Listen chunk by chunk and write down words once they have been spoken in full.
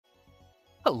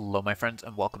Hello my friends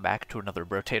and welcome back to another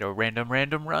Brotato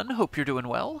random run. Hope you're doing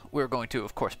well. We're going to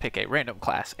of course pick a random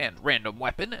class and random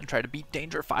weapon and try to beat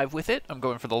Danger 5 with it. I'm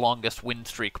going for the longest win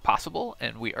streak possible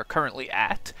and we are currently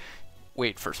at,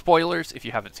 wait for spoilers, if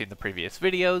you haven't seen the previous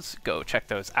videos, go check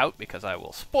those out because I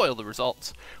will spoil the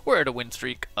results. We're at a win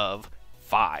streak of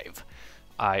 5.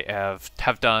 I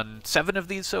have done 7 of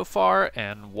these so far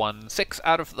and won 6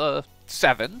 out of the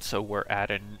 7, so we're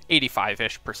at an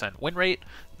 85-ish% win rate.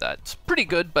 That's pretty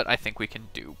good, but I think we can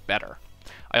do better.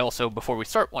 I also, before we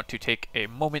start, want to take a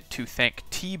moment to thank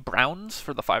T. Browns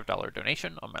for the $5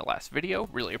 donation on my last video.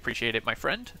 Really appreciate it, my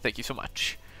friend. Thank you so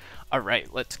much.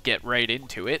 Alright, let's get right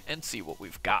into it and see what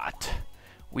we've got.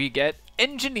 We get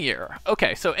Engineer.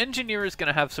 Okay, so Engineer is going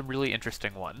to have some really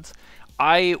interesting ones.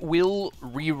 I will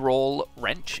re-roll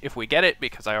Wrench if we get it,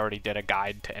 because I already did a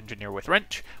guide to Engineer with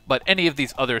Wrench, but any of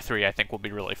these other 3 I think will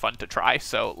be really fun to try,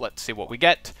 so let's see what we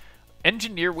get.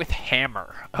 Engineer with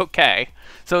Hammer. Okay,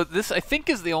 so this I think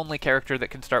is the only character that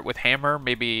can start with Hammer.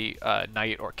 Maybe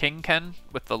Knight or King can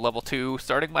with the level 2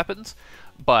 starting weapons,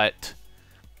 but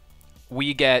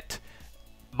we get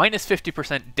minus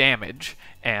 50% damage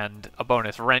and a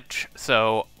bonus Wrench,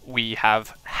 so we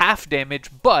have half damage,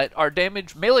 but our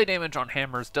melee damage on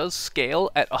hammers does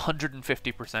scale at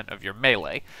 150% of your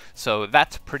melee, so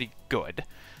that's pretty good.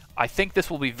 I think this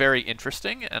will be very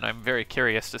interesting, and I'm very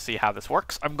curious to see how this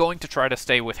works. I'm going to try to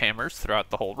stay with hammers throughout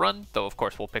the whole run, though of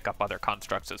course we'll pick up other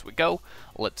constructs as we go.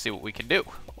 Let's see what we can do.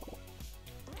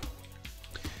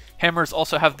 Hammers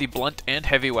also have the blunt and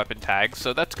heavy weapon tags,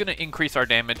 so that's going to increase our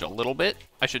damage a little bit.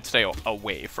 I should stay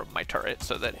away from my turret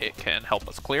so that it can help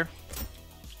us clear.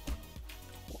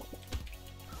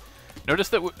 Notice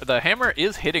that the hammer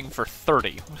is hitting for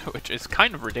 30, which is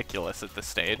kind of ridiculous at this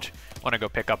stage. I want to go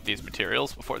pick up these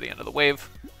materials before the end of the wave.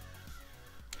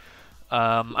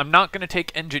 I'm not going to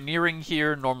take Engineering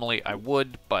here. Normally I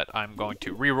would, but I'm going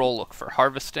to reroll, look for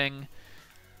Harvesting.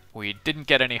 We didn't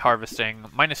get any Harvesting.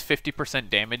 Minus 50%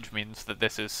 damage means that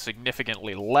this is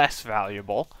significantly less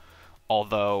valuable,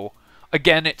 although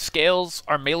again, it scales,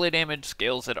 our melee damage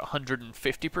scales at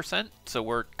 150%, so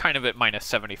we're kind of at minus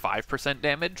 75%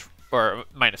 damage, or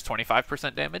minus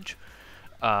 25% damage,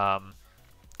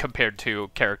 compared to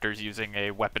characters using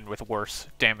a weapon with worse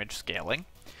damage scaling.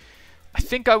 I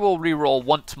think I will reroll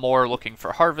once more looking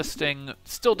for Harvesting.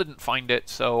 Still didn't find it,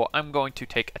 so I'm going to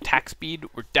take Attack Speed.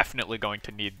 We're definitely going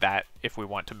to need that if we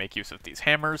want to make use of these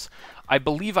hammers. I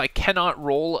believe I cannot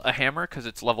roll a hammer because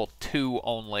it's level 2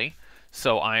 only,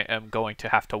 so I am going to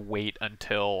have to wait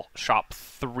until Shop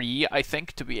 3, I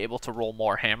think, to be able to roll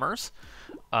more hammers.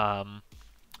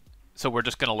 So we're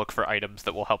just going to look for items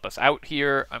that will help us out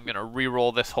here. I'm going to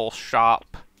reroll this whole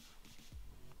shop.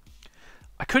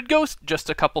 I could go just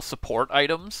a couple support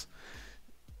items,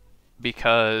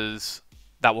 because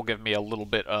that will give me a little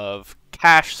bit of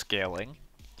cash scaling.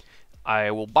 I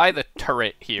will buy the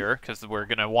turret here, because we're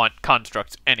going to want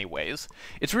constructs anyways.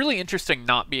 It's really interesting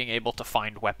not being able to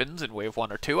find weapons in Wave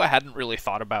 1 or 2. I hadn't really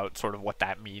thought about sort of what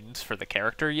that means for the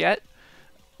character yet.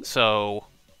 So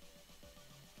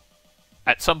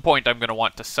at some point I'm going to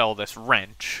want to sell this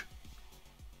wrench.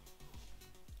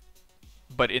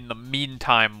 But in the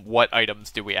meantime, what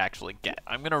items do we actually get?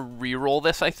 I'm going to reroll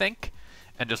this, I think,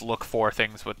 and just look for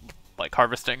things with like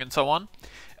Harvesting and so on.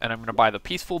 And I'm going to buy the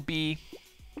Peaceful Bee.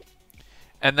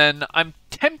 And then I'm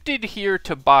tempted here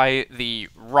to buy the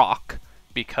Rock,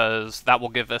 because that will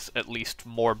give us at least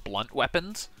more blunt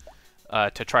weapons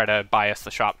to try to bias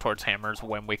the shop towards hammers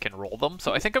when we can roll them.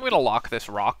 So I think I'm going to lock this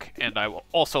Rock, and I will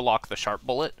also lock the Sharp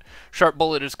Bullet. Sharp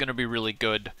Bullet is going to be really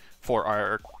good for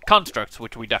our constructs,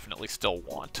 which we definitely still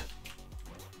want.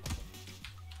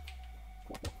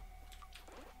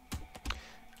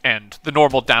 And the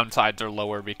normal downsides are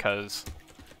lower because,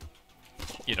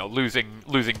 you know, losing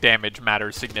damage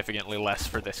matters significantly less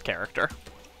for this character.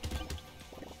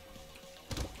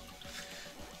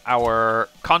 Our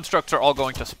constructs are all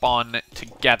going to spawn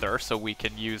together, so we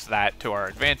can use that to our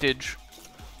advantage.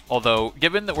 Although,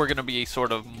 given that we're going to be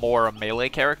sort of more a melee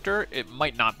character, it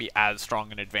might not be as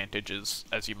strong an advantage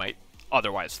as you might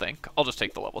otherwise think. I'll just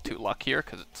take the level 2 luck here,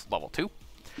 because it's level 2.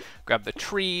 Grab the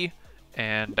tree,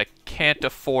 and I can't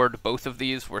afford both of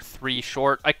these. We're 3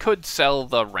 short. I could sell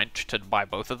the wrench to buy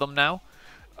both of them now.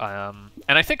 And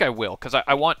I think I will, because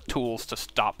I want tools to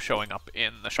stop showing up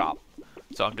in the shop.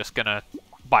 So I'm just going to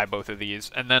buy both of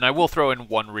these, and then I will throw in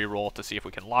one reroll to see if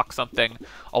we can lock something.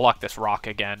 I'll lock this rock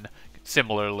again,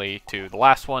 similarly to the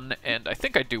last one, and I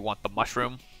think I do want the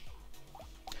mushroom.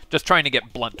 Just trying to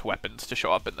get blunt weapons to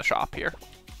show up in the shop here.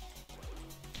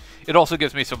 It also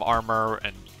gives me some armor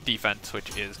and defense,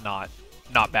 which is not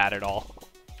bad at all.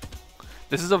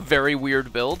 This is a very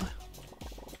weird build.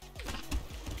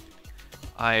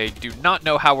 I do not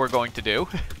know how we're going to do.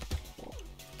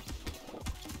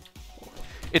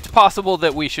 It's possible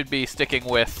that we should be sticking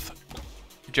with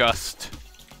just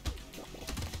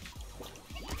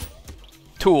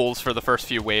tools for the first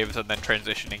few waves and then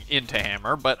transitioning into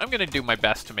hammer, but I'm going to do my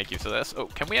best to make use of this. Oh,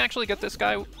 can we actually get this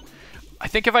guy? I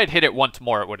think if I'd hit it once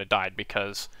more, it would have died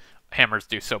because hammers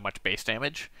do so much base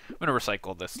damage. I'm going to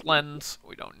recycle this lens.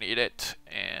 We don't need it.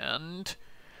 And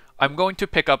I'm going to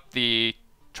pick up the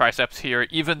triceps here,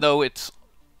 even though it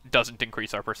doesn't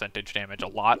increase our percentage damage a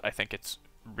lot. I think it's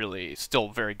really still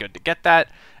very good to get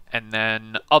that. And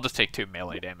then I'll just take 2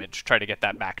 melee damage, try to get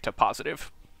that back to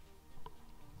positive.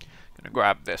 I'm going to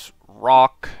grab this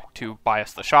rock to buy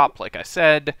us the shop, like I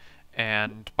said,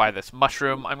 and buy this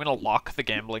mushroom. I'm going to lock the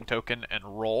gambling token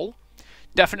and roll.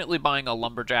 Definitely buying a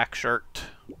lumberjack shirt.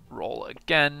 Roll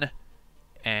again.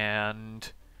 And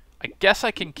I guess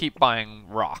I can keep buying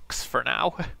rocks for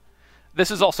now. This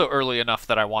is also early enough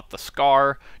that I want the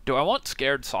scar. Do I want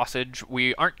scared sausage?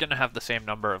 We aren't going to have the same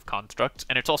number of constructs,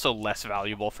 and it's also less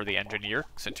valuable for the engineer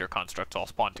since your constructs all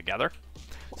spawn together.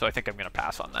 So I think I'm going to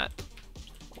pass on that.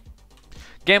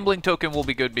 Gambling token will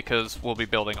be good because we'll be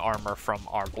building armor from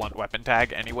our blunt weapon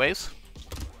tag anyways.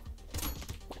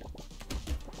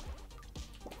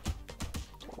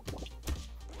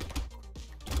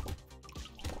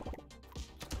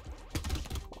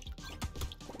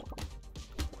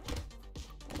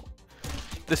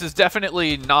 This is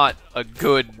definitely not a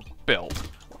good build,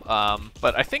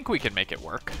 but I think we can make it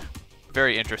work.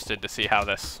 Very interested to see how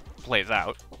this plays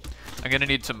out. I'm going to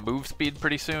need some move speed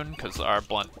pretty soon, because our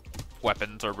blunt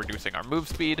weapons are reducing our move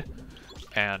speed,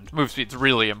 and move speed's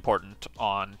really important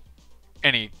on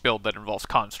any build that involves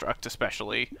construct,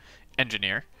 especially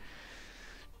engineer.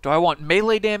 Do I want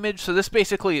melee damage? So this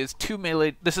basically is 2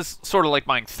 melee. This is sort of like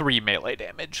buying 3 melee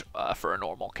damage for a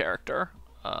normal character.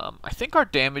 I think our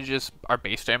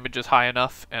base damage is high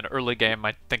enough, and early game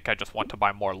I think I just want to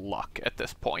buy more luck at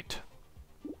this point.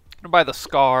 I'm going to buy the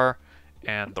scar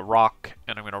and the rock,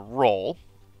 and I'm going to roll.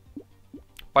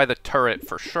 Buy the turret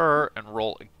for sure, and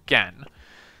roll again.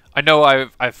 I know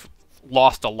I've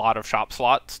lost a lot of shop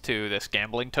slots to this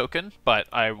gambling token, but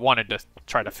I wanted to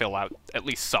try to fill out at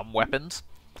least some weapons.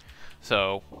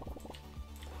 So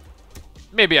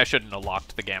maybe I shouldn't have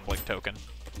locked the gambling token.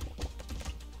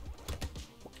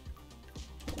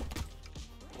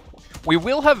 We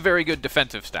will have very good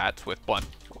defensive stats with blunt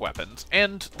weapons,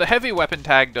 and the heavy weapon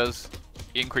tag does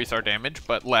increase our damage,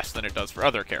 but less than it does for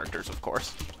other characters, of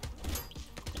course.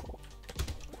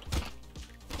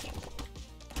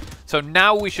 So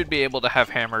now we should be able to have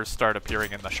hammers start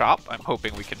appearing in the shop. I'm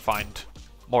hoping we can find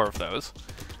more of those.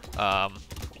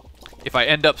 If I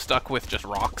end up stuck with just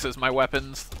rocks as my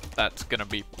weapons, that's going to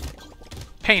be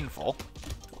painful.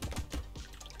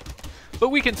 But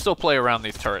we can still play around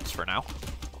these turrets for now.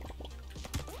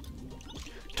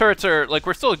 Turrets are, like,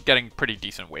 we're still getting pretty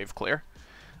decent wave clear.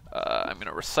 I'm going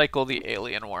to recycle the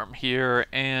alien worm here,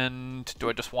 and do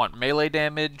I just want melee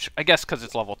damage? I guess because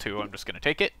it's level 2, I'm just going to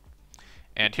take it.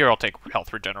 And here I'll take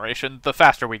health regeneration. The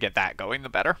faster we get that going, the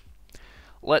better.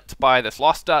 Let's buy this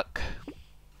lost duck,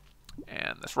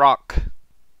 and this rock,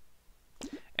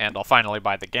 and I'll finally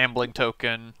buy the gambling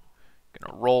token.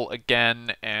 Gonna roll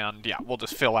again, and yeah, we'll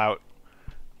just fill out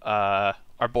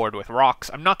our board with rocks.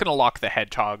 I'm not gonna lock the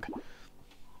hedgehog,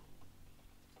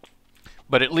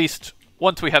 but at least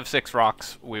once we have 6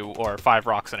 rocks, or 5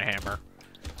 rocks and a hammer,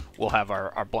 we'll have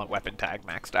our blunt weapon tag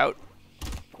maxed out.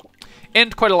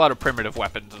 And quite a lot of primitive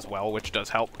weapons as well, which does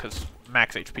help, because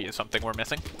max HP is something we're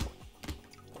missing.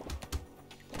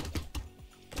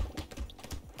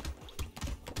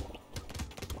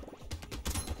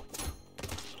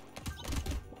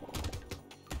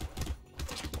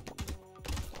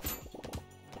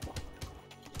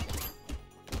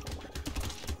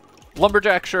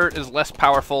 Lumberjack shirt is less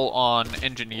powerful on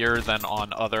engineer than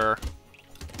on other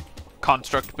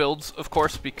construct builds, of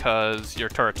course, because your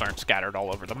turrets aren't scattered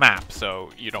all over the map, so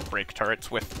you don't break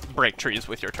trees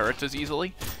with your turrets as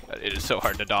easily. It is so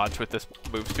hard to dodge with this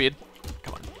move speed.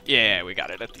 Come on. Yeah, we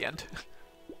got it at the end.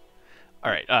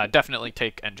 Alright, definitely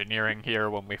take engineering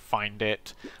here when we find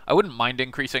it. I wouldn't mind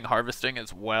increasing harvesting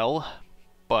as well,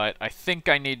 but I think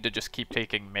I need to just keep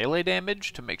taking melee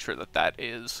damage to make sure that that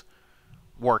is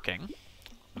working.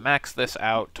 Max this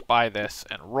out, buy this,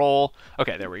 and roll.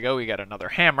 Okay, there we go. We got another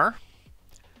hammer.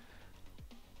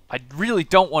 I really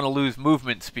don't want to lose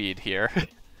movement speed here,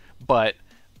 but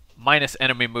minus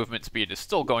enemy movement speed is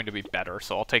still going to be better,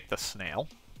 so I'll take the snail.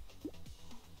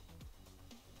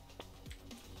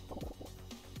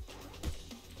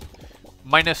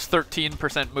 Minus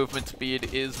 13% movement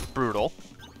speed is brutal.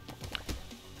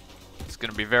 It's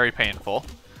going to be very painful.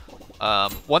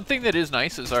 One thing that is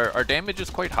nice is our damage is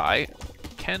quite high.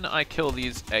 Can I kill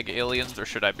these egg aliens, or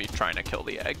should I be trying to kill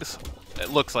the eggs? It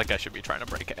looks like I should be trying to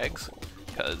break eggs,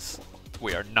 because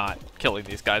we are not killing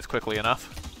these guys quickly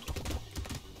enough.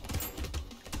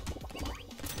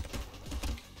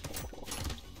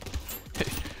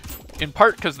 In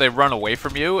part because they run away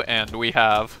from you, and we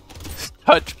have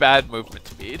such bad movement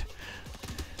speed.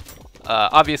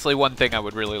 Obviously, one thing I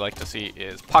would really like to see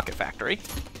is Pocket Factory.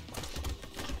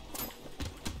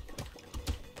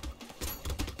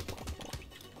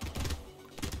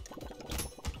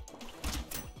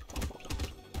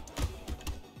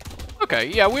 Okay,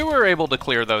 yeah, we were able to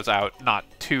clear those out not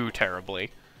too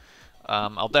terribly.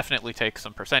 I'll definitely take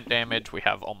some percent damage. We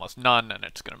have almost none, and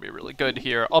it's going to be really good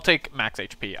here. I'll take max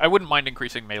HP. I wouldn't mind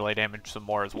increasing melee damage some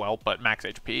more as well, but max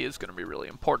HP is going to be really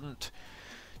important.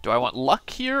 Do I want luck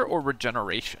here or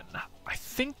regeneration? I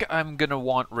think I'm going to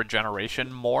want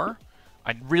regeneration more.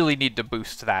 I really need to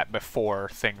boost that before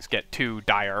things get too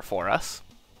dire for us.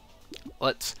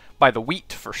 Let's buy the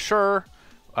wheat for sure.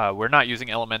 We're not using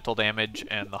elemental damage,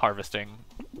 and the harvesting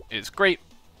is great.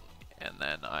 And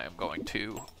then I am going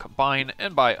to combine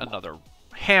and buy another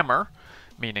hammer,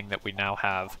 meaning that we now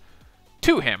have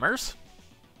 2 hammers.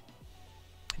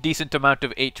 Decent amount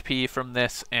of HP from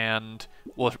this, and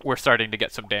we're starting to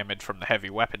get some damage from the heavy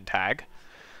weapon tag.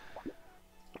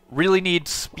 Really need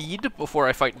speed before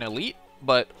I fight an elite,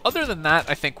 but other than that,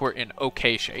 I think we're in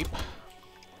okay shape.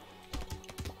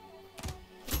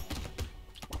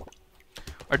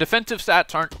 Our defensive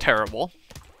stats aren't terrible,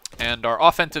 and our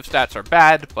offensive stats are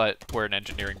bad, but we're an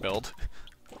engineering build.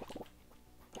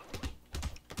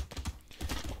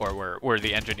 Or we're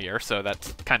the engineer, so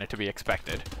that's kind of to be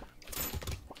expected.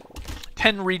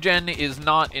 10 regen is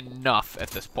not enough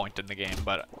at this point in the game,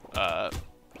 but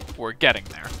we're getting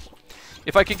there.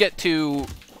 If I could get to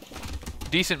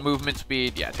decent movement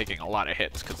speed, yeah, taking a lot of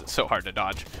hits because it's so hard to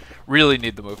dodge. Really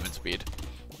need the movement speed.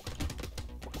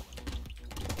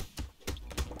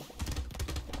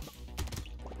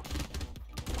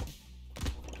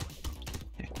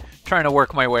 Trying to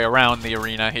work my way around the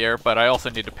arena here, but I also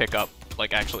need to pick up,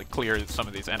 like, actually clear some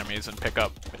of these enemies and pick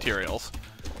up materials.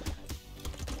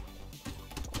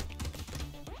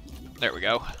 There we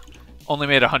go. Only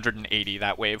made 180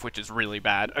 that wave, which is really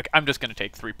bad. Okay, I'm just going to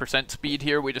take 3% speed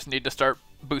here. We just need to start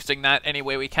boosting that any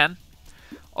way we can.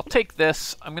 I'll take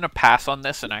this. I'm going to pass on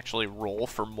this and actually roll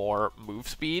for more move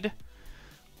speed.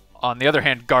 On the other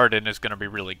hand, Garden is going to be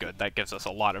really good. That gives us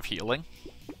a lot of healing.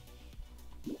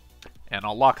 And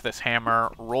I'll lock this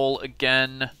hammer. Roll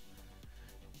again.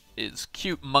 Is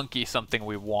Cute Monkey something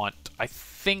we want? I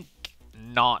think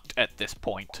not at this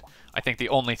point. I think the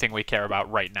only thing we care about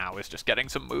right now is just getting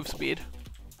some move speed.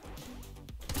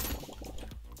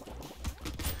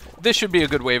 This should be a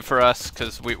good wave for us,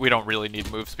 because we don't really need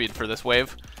move speed for this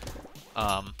wave.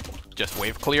 Just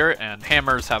wave clear, and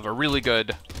hammers have a really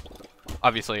good...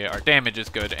 Obviously, our damage is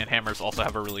good, and hammers also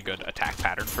have a really good attack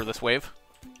pattern for this wave.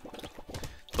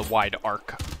 The wide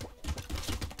arc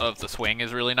of the swing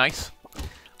is really nice.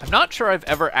 I'm not sure I've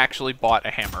ever actually bought a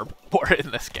hammer before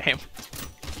in this game.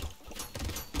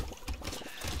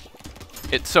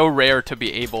 It's so rare to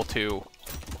be able to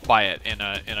buy it in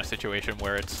a situation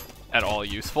where it's at all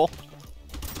useful.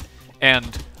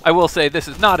 And I will say this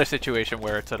is not a situation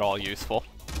where it's at all useful.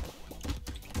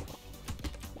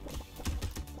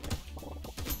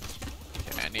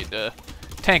 Okay, I need to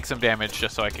tank some damage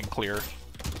just so I can clear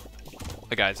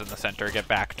the guys in the center, get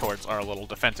back towards our little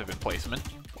defensive emplacement.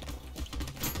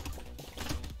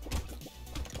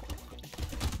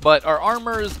 But our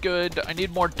armor is good. I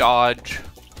need more dodge.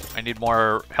 I need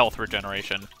more health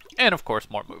regeneration. And, of course,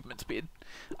 more movement speed.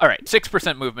 Alright,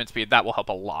 6% movement speed. That will help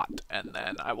a lot. And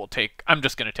then I will take... I'm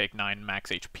just going to take 9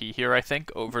 max HP here, I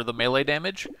think, over the melee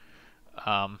damage.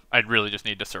 I'd really just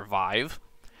need to survive.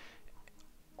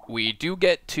 We do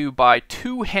get to buy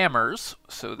 2 hammers,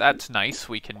 so that's nice.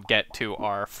 We can get to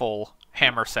our full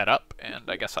hammer setup, and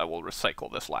I guess I will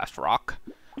recycle this last rock.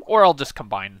 Or I'll just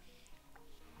combine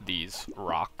these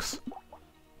rocks.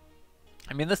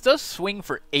 I mean, this does swing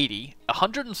for 80,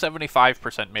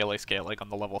 175% melee scaling on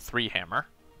the level 3 hammer.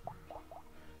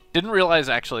 Didn't realize,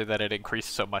 actually, that it increased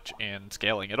so much in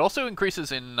scaling. It also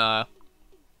increases in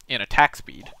attack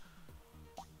speed.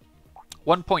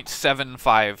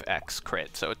 1.75x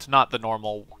crit, so it's not the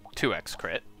normal 2x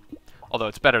crit. Although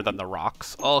it's better than the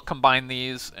rocks. I'll combine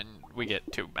these, and we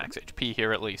get 2 max HP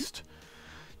here at least.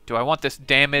 Do I want this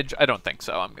damage? I don't think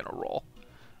so. I'm going to roll.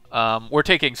 We're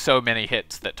taking so many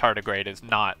hits that tardigrade is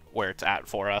not where it's at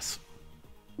for us.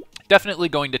 Definitely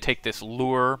going to take this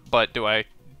lure, but do I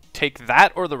take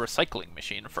that or the recycling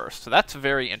machine first. So that's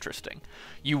very interesting.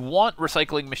 You want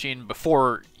recycling machine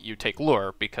before you take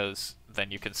lure, because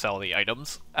then you can sell the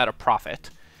items at a profit.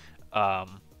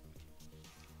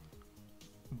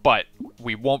 But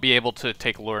we won't be able to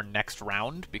take lure next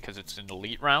round because it's an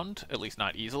elite round, at least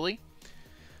not easily.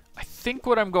 I think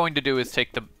what I'm going to do is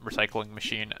take the recycling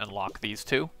machine and lock these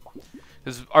two.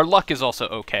 Because our luck is also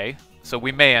okay, so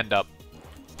we may end up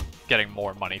getting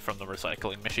more money from the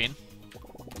recycling machine.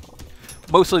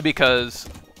 Mostly because,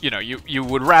 you know, you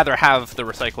would rather have the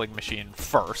recycling machine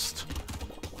first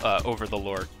over the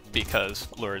lure, because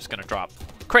lure is going to drop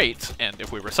crates, and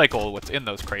if we recycle what's in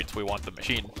those crates, we want the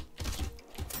machine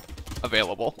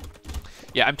available.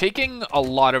 Yeah, I'm taking a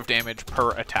lot of damage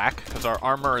per attack, because our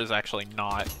armor is actually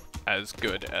not as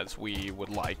good as we would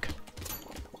like.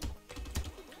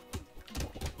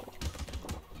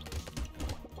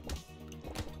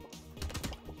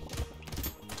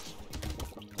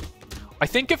 I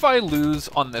think if I lose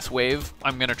on this wave,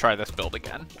 I'm gonna try this build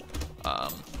again.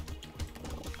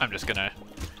 I'm just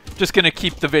gonna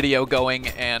keep the video going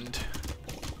and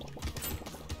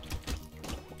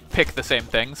pick the same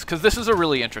things, because this is a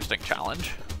really interesting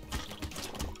challenge.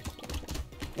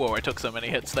 Whoa, I took so many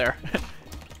hits there.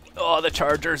 Oh, the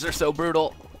chargers are so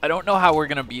brutal. I don't know how we're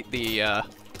gonna beat the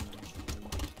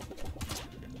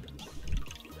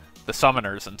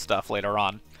summoners and stuff later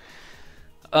on.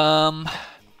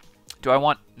 Do I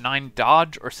want 9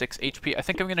 dodge or 6 HP? I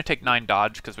think I'm gonna take 9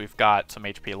 dodge because we've got some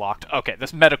HP locked. Okay,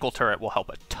 this medical turret will help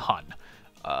a ton.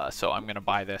 So I'm gonna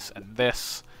buy this and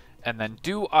this. And then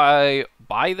do I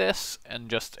buy this and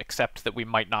just accept that we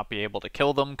might not be able to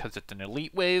kill them because it's an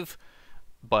elite wave,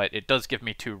 but it does give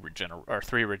me 3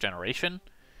 regeneration?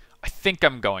 I think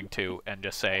I'm going to, and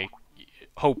just say,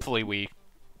 hopefully we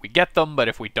get them, but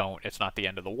if we don't, it's not the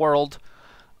end of the world.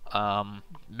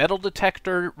 Metal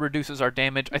detector reduces our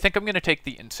damage. I think I'm going to take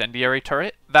the incendiary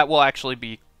turret. That will actually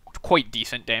be quite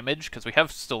decent damage because we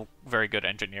have still very good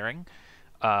engineering.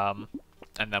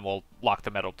 And then we'll lock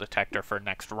the metal detector for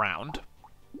next round.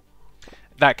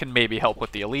 That can maybe help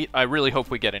with the elite. I really hope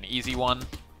we get an easy one.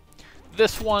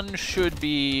 This one should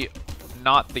be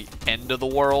not the end of the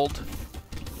world,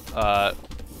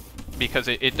 because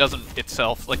it doesn't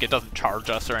itself, like, it doesn't charge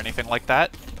us or anything like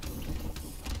that.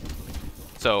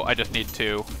 So I just need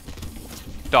to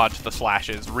dodge the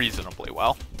slashes reasonably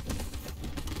well.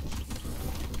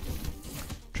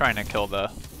 Trying to kill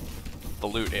the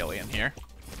loot alien here.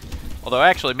 Although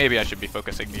actually maybe I should be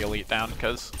focusing the elite down,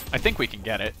 because I think we can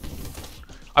get it.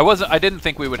 I didn't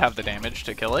think we would have the damage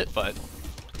to kill it, but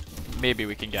maybe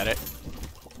we can get it.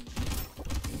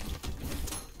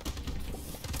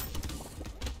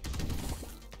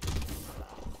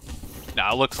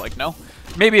 Nah, it looks like no.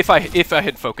 Maybe if I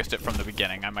had focused it from the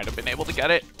beginning, I might have been able to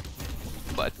get it.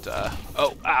 But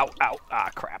oh, ow, ow, ah,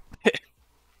 crap.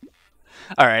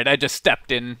 All right, I just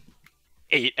stepped in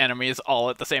 8 enemies all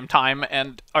at the same time,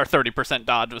 and our 30%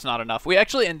 dodge was not enough. We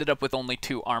actually ended up with only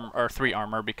 3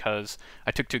 armor because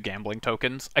I took 2 gambling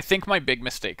tokens. I think my big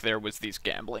mistake there was these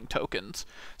gambling tokens.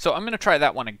 So I'm going to try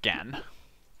that one again.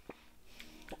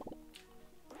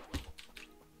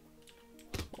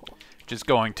 Which is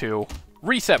going to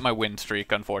reset my win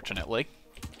streak, unfortunately.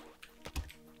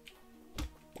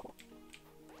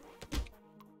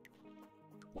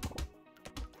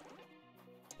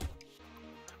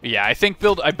 Yeah, I think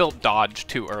I built dodge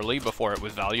too early before it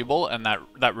was valuable, and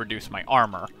that reduced my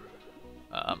armor.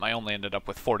 I only ended up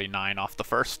with 49 off the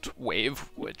first wave,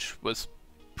 which was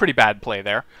pretty bad play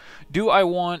there. Do I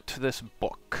want this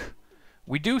book?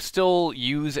 We do still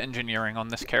use engineering on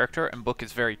this character, and book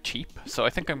is very cheap, so I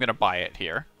think I'm going to buy it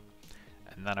here.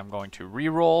 And then I'm going to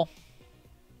reroll.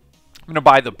 I'm going to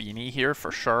buy the beanie here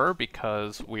for sure,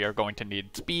 because we are going to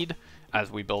need speed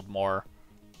as we build more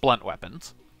blunt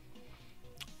weapons.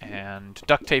 And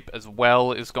duct tape as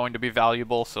well is going to be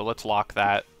valuable, so let's lock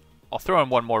that. I'll throw in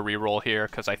one more reroll here,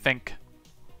 because I think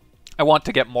I want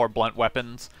to get more blunt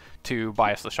weapons to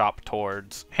bias the shop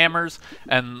towards hammers,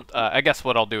 and I guess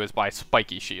what I'll do is buy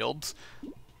spiky shields.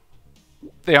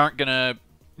 They aren't going to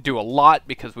do a lot,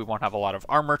 because we won't have a lot of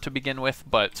armor to begin with,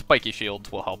 but spiky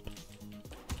shields will help.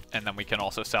 And then we can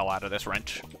also sell out of this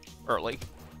wrench early.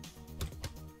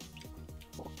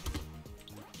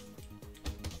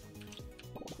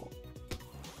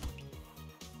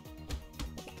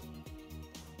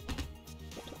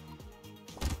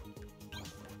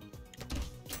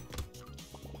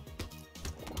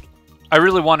 I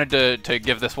really wanted to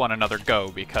give this one another go,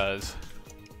 because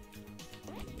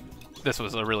this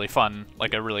was a really fun,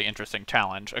 like a really interesting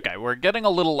challenge. Okay, we're getting a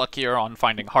little luckier on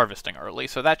finding harvesting early,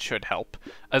 so that should help.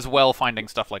 As well, finding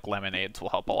stuff like lemonades will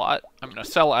help a lot. I'm going to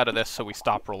sell out of this so we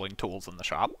stop rolling tools in the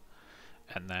shop.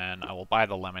 And then I will buy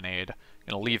the lemonade.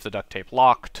 I'm going to leave the duct tape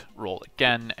locked, roll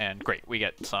again, and great, we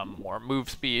get some more move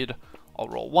speed. I'll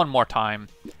roll one more time,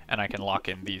 and I can lock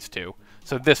in these two.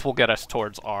 So this will get us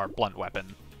towards our blunt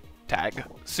weapon tag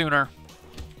sooner.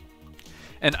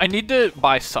 And I need to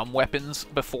buy some weapons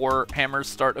before hammers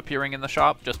start appearing in the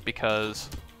shop, just because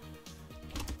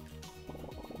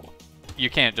you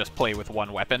can't just play with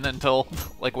one weapon until,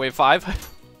 like, wave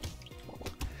 5.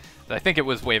 I think it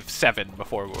was wave 7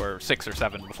 before, or 6 or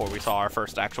 7 before we saw our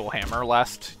first actual hammer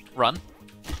last run.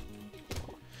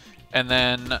 And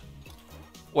then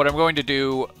what I'm going to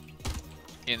do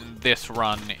in this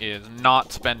run is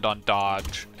not spend on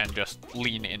dodge and just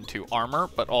lean into armor,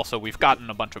 but also we've gotten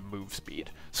a bunch of move speed.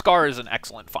 Scar is an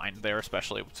excellent find there,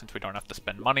 especially since we don't have to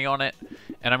spend money on it.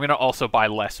 And I'm going to also buy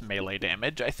less melee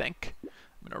damage, I think.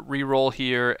 I'm going to reroll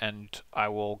here, and I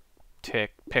will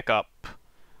pick up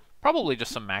probably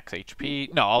just some max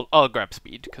HP. No, I'll grab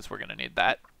speed, because we're going to need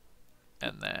that.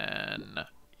 And then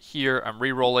here I'm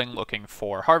rerolling, looking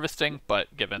for harvesting,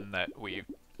 but given that we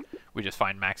just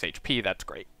find max HP, that's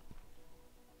great.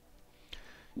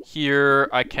 Here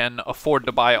I can afford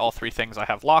to buy all 3 things I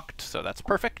have locked, so that's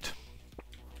perfect.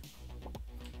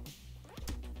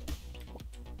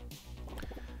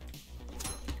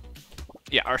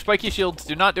 Yeah, our spiky shields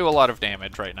do not do a lot of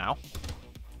damage right now.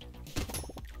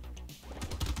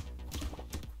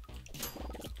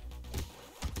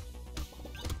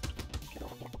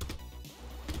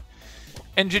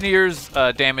 Engineer's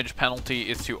damage penalty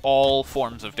is to all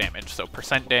forms of damage, so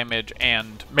percent damage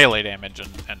and melee damage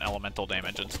and elemental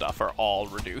damage and stuff are all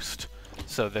reduced.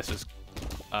 So this is,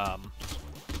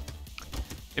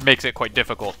 it makes it quite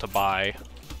difficult to buy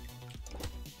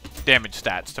damage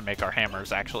stats to make our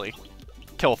hammers actually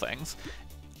kill things.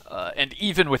 And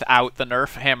even without the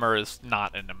nerf, hammer is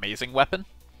not an amazing weapon.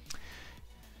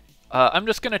 I'm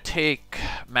just going to take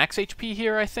max HP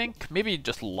here, I think. Maybe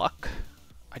just luck.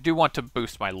 I do want to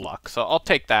boost my luck, so I'll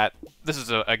take that. This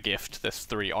is a gift, this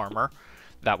 3 armor.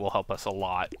 That will help us a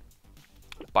lot.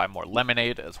 Buy more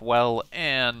lemonade as well,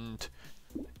 and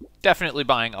definitely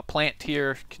buying a plant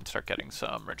here. Can start getting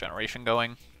some regeneration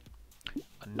going.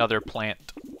 Another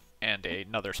plant and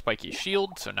another spiky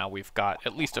shield, so now we've got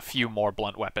at least a few more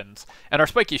blunt weapons. And our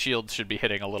spiky shields should be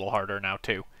hitting a little harder now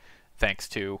too, thanks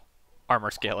to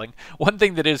armor scaling. One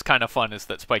thing that is kind of fun is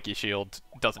that spiky shield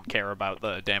doesn't care about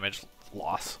the damage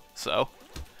loss, so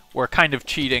we're kind of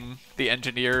cheating the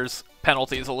engineer's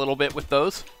penalties a little bit with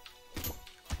those.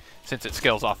 Since it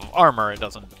scales off of armor, it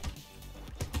doesn't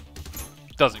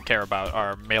care about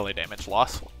our melee damage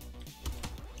loss.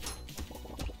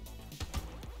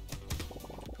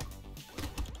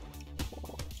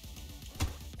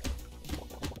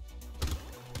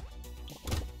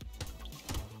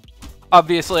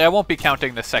 Obviously, I won't be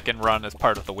counting the second run as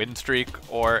part of the win streak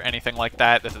or anything like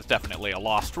that. This is definitely a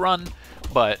lost run,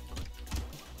 but,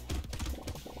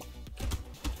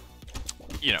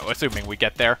 you know, assuming we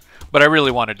get there. But I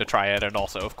really wanted to try it, and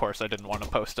also, of course, I didn't want to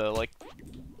post a, like,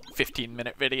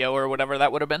 15-minute video or whatever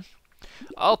that would have been.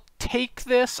 I'll take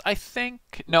this, I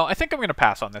think. No, I think I'm going to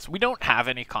pass on this. We don't have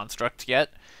any constructs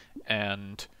yet,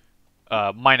 and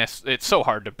it's so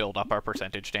hard to build up our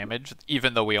percentage damage,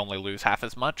 even though we only lose half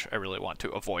as much. I really want to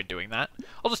avoid doing that.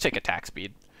 I'll just take attack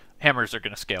speed. Hammers are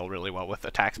going to scale really well with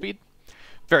attack speed.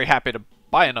 Very happy to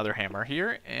buy another hammer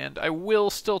here, and I will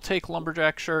still take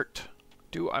lumberjack shirt.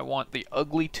 Do I want the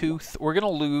ugly tooth? We're going to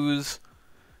lose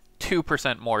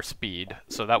 2% more speed,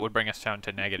 so that would bring us down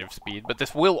to negative speed, but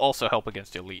this will also help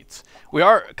against elites. We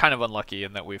are kind of unlucky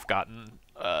in that we've gotten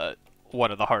one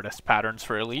of the hardest patterns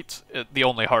for elites. The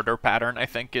only harder pattern, I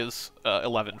think, is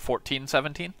 11, 14,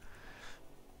 17.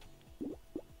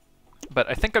 But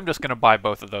I think I'm just going to buy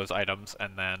both of those items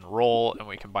and then roll, and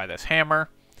we can buy this hammer.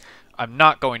 I'm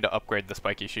not going to upgrade the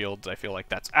spiky shields. I feel like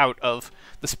that's out of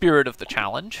the spirit of the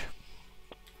challenge.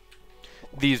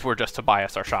 These were just to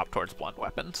bias our shop towards blunt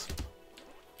weapons.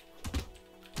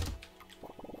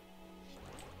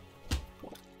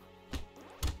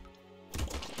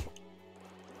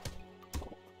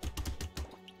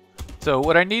 So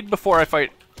what I need before I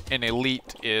fight an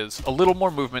elite is a little more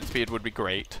movement speed would be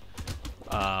great.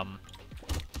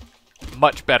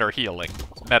 Much better healing.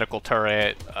 Medical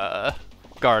turret,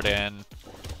 garden,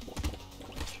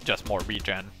 just more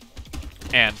regen,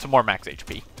 and some more max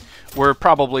HP. We're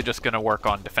probably just going to work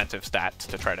on defensive stats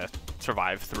to try to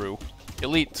survive through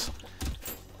elites,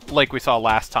 like we saw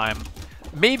last time.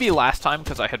 Maybe last time,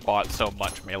 because I had bought so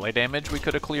much melee damage, we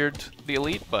could have cleared the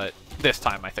elite, but this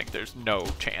time I think there's no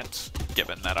chance,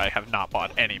 given that I have not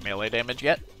bought any melee damage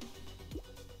yet.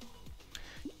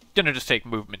 Gonna just take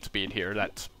movement speed here.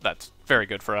 That's very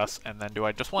good for us. And then do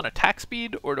I just want attack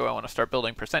speed, or do I want to start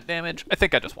building percent damage? I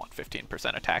think I just want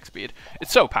 15% attack speed.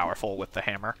 It's so powerful with the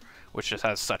hammer, which just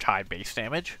has such high base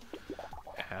damage.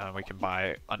 And we can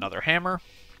buy another hammer.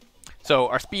 So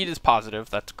our speed is positive.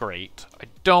 That's great. I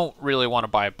don't really want to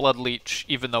buy a blood leech,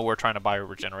 even though we're trying to buy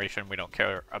regeneration. We don't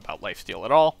care about lifesteal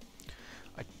at all.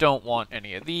 I don't want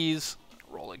any of these.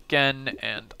 Roll again,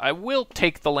 and I will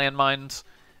take the landmines.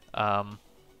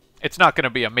 It's not going to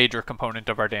be a major component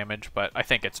of our damage, but I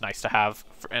think it's nice to have,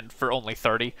 and for only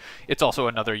 30. It's also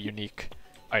another unique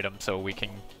item, so we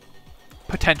can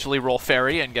potentially roll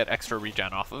fairy and get extra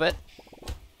regen off of it.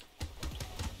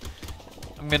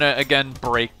 I'm going to, again,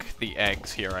 break the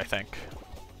eggs here, I think.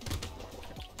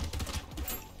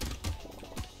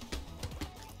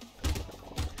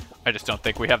 I just don't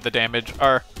think we have the damage.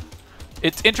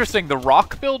 It's interesting, the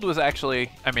rock build was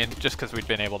actually, I mean, just because we'd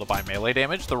been able to buy melee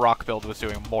damage, the rock build was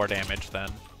doing more damage than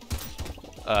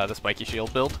the spiky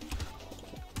shield build.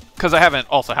 Because I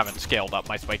also haven't scaled up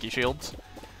my spiky shields.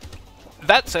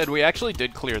 That said, we actually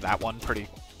did clear that one pretty...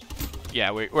 Yeah,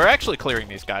 we're actually clearing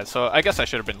these guys, so I guess I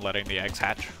should have been letting the eggs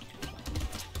hatch.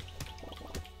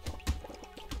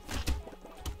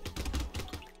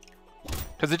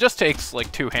 Because it just takes, like,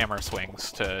 2 hammer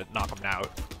swings to knock them out.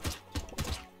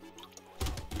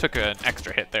 Took an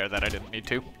extra hit there that I didn't need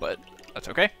to, but that's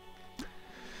okay.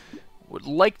 Would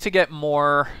like to get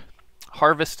more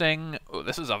harvesting. Oh,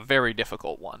 this is a very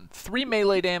difficult one. 3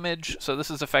 melee damage, so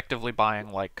this is effectively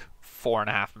buying like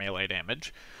 4.5 melee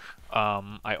damage.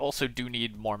 I also do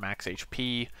need more max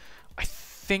HP. I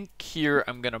think here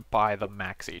I'm going to buy the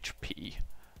max HP.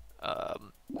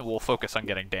 We'll focus on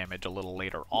getting damage a little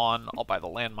later on. I'll buy the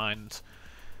landmines.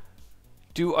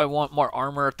 Do I want more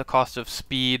armor at the cost of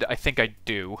speed? I think I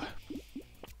do.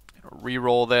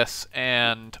 Reroll this,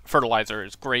 and fertilizer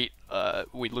is great.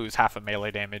 We lose half of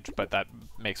melee damage, but that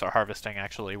makes our harvesting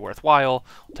actually worthwhile.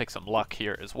 We'll take some luck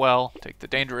here as well. Take the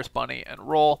dangerous bunny and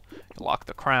roll. Lock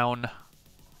the crown.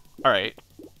 All right,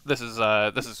 this is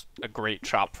a great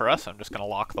shop for us. I'm just gonna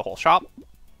lock the whole shop.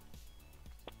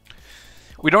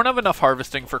 We don't have enough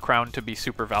harvesting for crown to be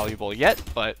super valuable yet,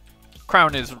 but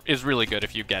crown is really good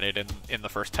if you get it in the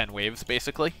first 10 waves,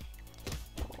 basically.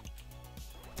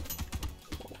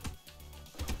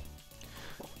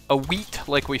 A wheat,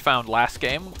 like we found last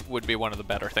game, would be one of the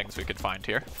better things we could find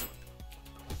here.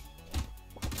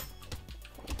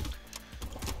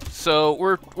 So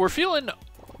we're feeling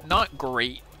not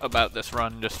great about this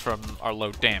run just from our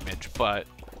low damage, but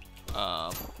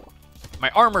my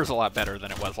armor's a lot better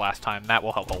than it was last time. That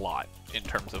will help a lot in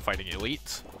terms of fighting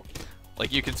elites.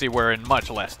 Like, you can see we're in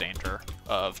much less danger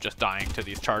of just dying to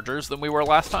these chargers than we were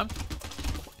last time.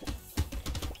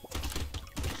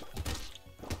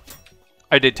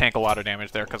 I did tank a lot of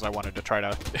damage there because I wanted to try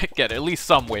to get at least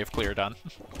some wave clear done.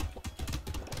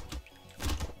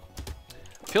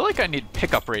 I feel like I need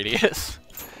pickup radius.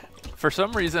 For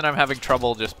some reason, I'm having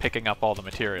trouble just picking up all the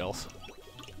materials.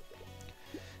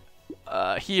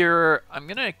 Here, I'm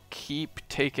going to keep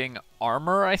taking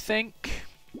armor, I think.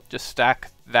 Just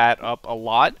stack that up a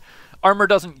lot. Armor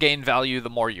doesn't gain value the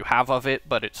more you have of it,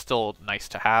 but it's still nice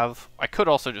to have. I could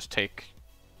also just take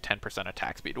 10%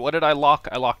 attack speed. What did I lock?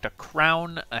 I locked a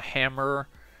crown, a hammer,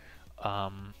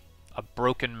 a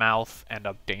broken mouth, and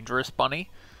a dangerous bunny.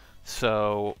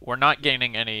 So we're not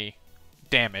gaining any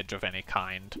damage of any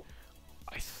kind.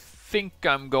 I think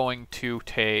I'm going to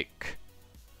take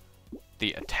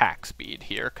the attack speed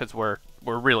here because we're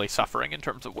really suffering in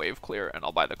terms of wave clear, and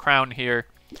I'll buy the crown here.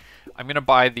 I'm going to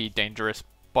buy the dangerous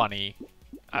bunny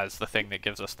as the thing that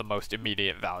gives us the most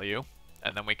immediate value,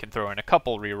 and then we can throw in a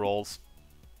couple rerolls.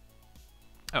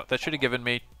 Oh, that should have given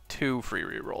me 2 free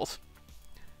rerolls.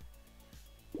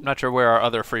 I'm not sure where our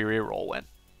other free reroll went.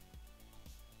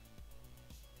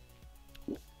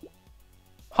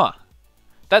 Huh.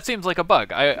 That seems like a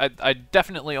bug. I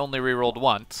definitely only rerolled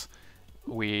once.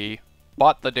 We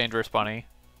bought the dangerous bunny.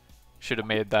 Should have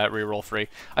made that reroll free.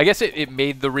 I guess it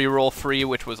made the reroll free,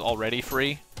 which was already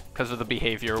free, because of the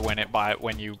behavior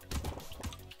when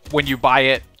you buy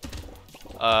it.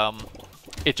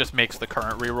 It just makes the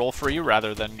current reroll free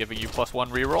rather than giving you +1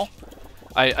 reroll.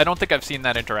 I don't think I've seen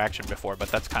that interaction before,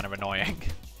 but that's kind of annoying.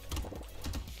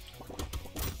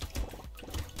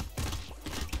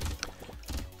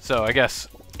 So I guess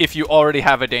if you already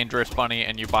have a dangerous bunny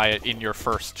and you buy it in your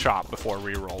first shop before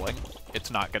rerolling,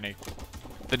 it's not gonna...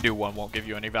 The new one won't give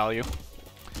you any value.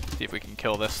 See if we can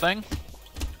kill this thing.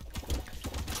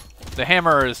 The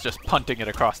hammer is just punting it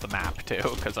across the map too,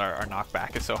 because our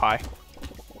knockback is so high.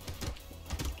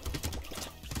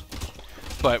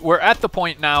 But we're at the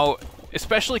point now,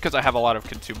 especially because I have a lot of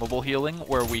consumable healing,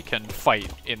 where we can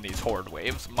fight in these horde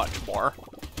waves much more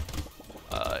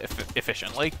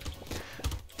efficiently.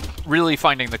 Really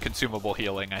finding the consumable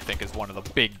healing, I think, is one of the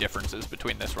big differences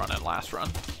between this run and last run.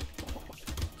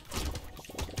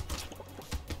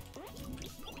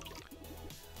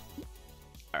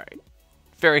 Alright.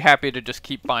 Very happy to just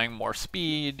keep buying more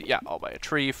speed. Yeah, I'll buy a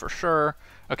tree for sure.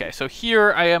 Okay, so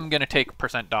here I am going to take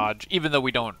 % dodge, even though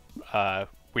we don't have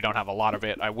a lot of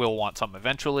it. I will want some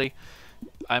eventually.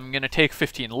 I'm going to take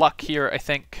 15 luck here, I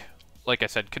think. Like I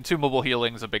said, consumable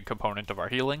healing is a big component of our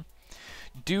healing.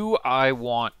 Do I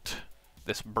want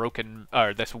this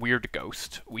this weird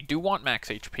ghost? We do want max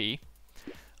HP.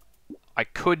 I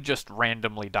could just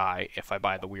randomly die if I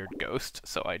buy the weird ghost,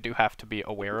 so I do have to be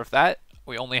aware of that.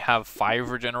 We only have 5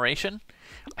 regeneration.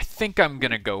 I think I'm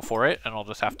going to go for it, and I'll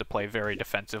just have to play very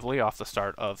defensively off the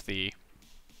start of the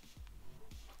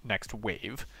next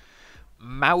wave.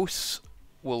 Mouse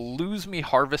will lose me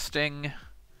harvesting.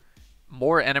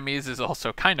 More enemies is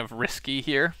also kind of risky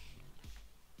here.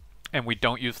 And we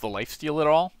don't use the lifesteal at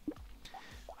all.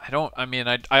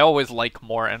 I always like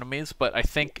more enemies, but I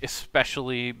think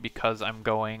especially because I'm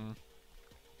going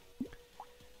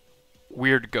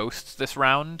weird ghosts this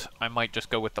round, I might just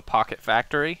go with the Pocket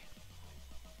Factory.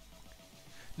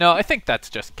 No, I think that's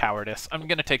just cowardice. I'm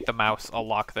going to take the mouse, I'll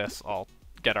lock this, I'll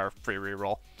get our free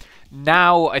reroll.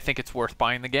 Now I think it's worth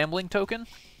buying the gambling token.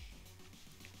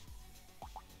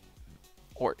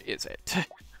 Or is it?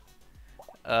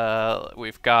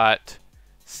 We've got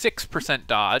 6%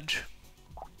 dodge.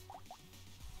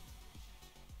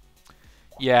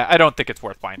 Yeah, I don't think it's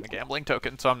worth buying the gambling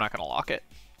token, so I'm not going to lock it.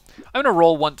 I'm going to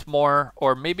roll once more,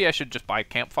 or maybe I should just buy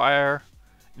Campfire.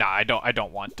 Nah, I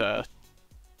don't want to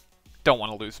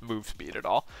lose move speed at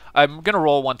all. I'm going to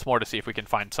roll once more to see if we can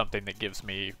find something that gives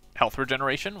me health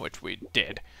regeneration, which we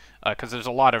did, because there's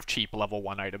a lot of cheap level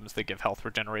 1 items that give health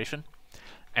regeneration,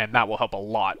 and that will help a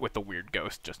lot with the weird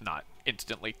ghost just not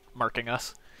instantly marking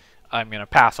us. I'm going to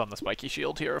pass on the spiky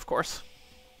shield here, of course.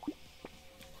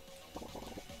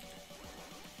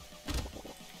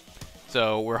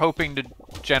 So we're hoping to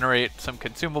generate some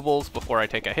consumables before I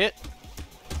take a hit.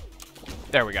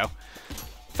 There we go.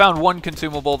 Found 1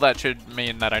 consumable. That should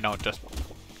mean that I don't just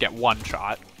get 1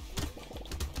 shot.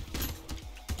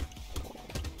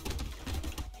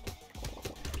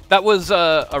 That was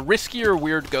a riskier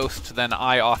weird ghost than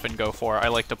I often go for. I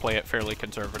like to play it fairly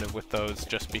conservative with those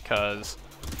just because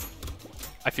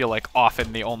I feel like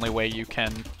often the only way you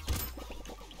can,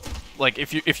 like,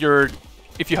 if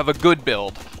you have a good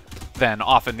build, then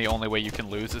often the only way you can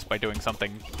lose is by doing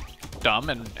something dumb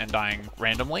and dying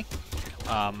randomly.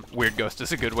 Weird Ghost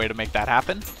is a good way to make that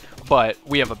happen, but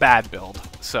we have a bad build,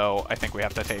 so I think we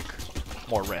have to take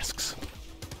more risks.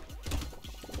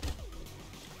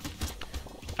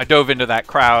 I dove into that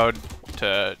crowd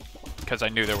because I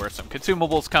knew there were some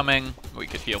consumables coming. We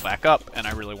could heal back up, and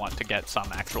I really want to get some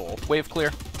actual wave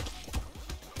clear.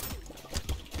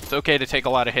 It's okay to take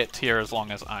a lot of hits here as long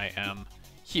as I am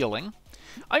healing.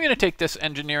 I'm going to take this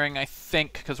engineering, I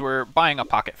think, because we're buying a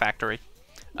Pocket Factory.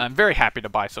 I'm very happy to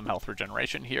buy some health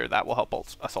regeneration here. That will help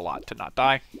us a lot to not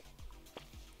die.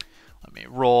 Let me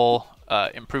roll.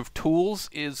 Improved tools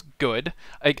is good.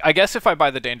 I guess if I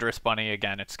buy the Dangerous Bunny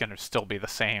again, it's going to still be the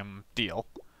same deal.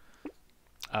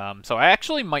 So I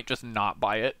actually might just not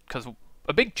buy it, because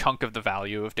a big chunk of the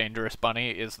value of Dangerous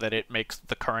Bunny is that it makes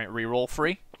the current reroll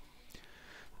free.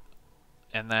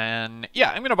 And then,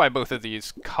 yeah, I'm going to buy both of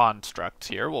these constructs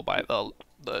here. We'll buy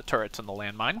the turrets and the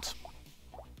landmines.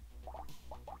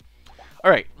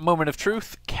 Alright, moment of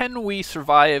truth. Can we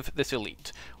survive this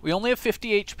elite? We only have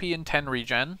 50 HP and 10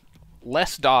 regen.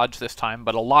 Less dodge this time,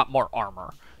 but a lot more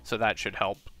armor. So that should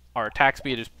help. Our attack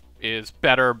speed is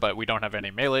better, but we don't have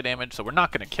any melee damage, so we're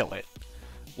not going to kill it.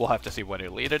 We'll have to see what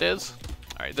elite it is.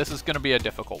 Alright, this is going to be a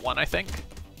difficult one, I think.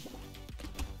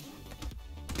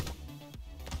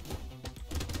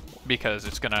 Because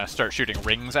it's going to start shooting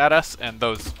rings at us, and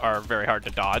those are very hard to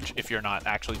dodge if you're not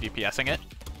actually DPSing it.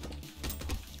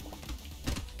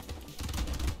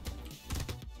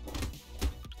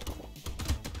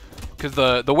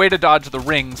 Because the way to dodge the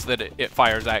rings that it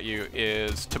fires at you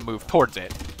is to move towards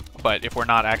it. But if we're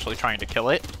not actually trying to kill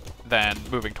it, then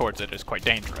moving towards it is quite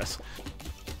dangerous.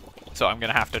 So I'm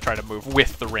going to have to try to move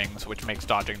with the rings, which makes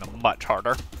dodging them much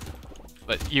harder.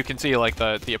 But you can see, like,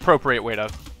 the appropriate way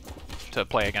to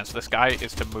play against this guy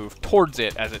is to move towards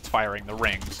it as it's firing the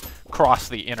rings, cross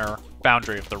the inner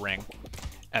boundary of the ring,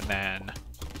 and then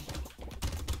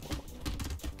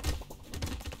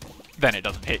it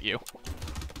doesn't hit you.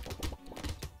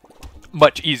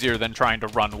 Much easier than trying to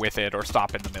run with it or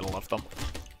stop in the middle of them,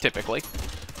 typically.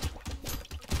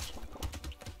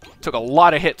 Took a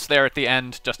lot of hits there at the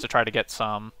end just to try to get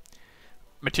some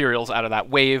materials out of that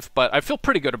wave, but I feel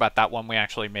pretty good about that one. We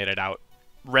actually made it out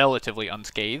relatively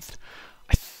unscathed.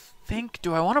 I think,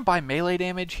 do I want to buy melee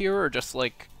damage here, or just,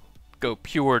 like, go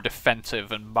pure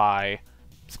defensive and buy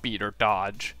speed or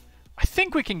dodge? I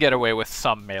think we can get away with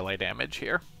some melee damage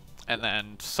here, and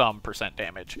then some percent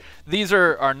damage. These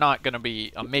are not going to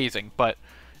be amazing, but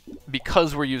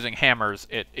because we're using hammers,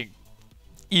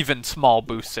 even small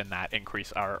boosts in that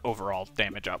increase our overall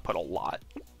damage output a lot.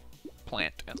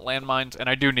 Plant and landmines, and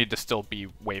I do need to still be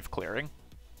wave clearing.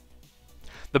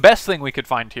 The best thing we could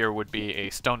find here would be a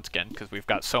stone skin, because we've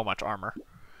got so much armor.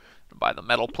 Buy the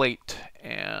metal plate,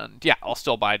 and yeah, I'll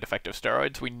still buy defective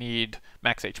steroids. We need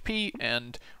max HP,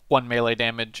 and 1 melee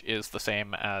damage is the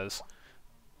same as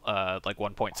like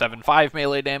 1.75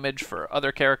 melee damage for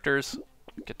other characters.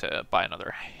 Get to buy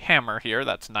another hammer here,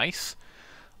 that's nice.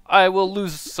 I will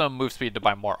lose some move speed to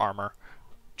buy more armor.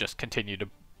 Just continue to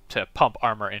pump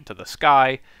armor into the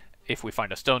sky. If we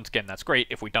find a stone skin, that's great.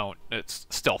 If we don't, it's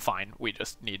still fine. We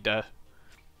just need to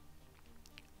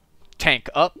tank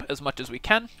up as much as we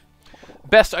can.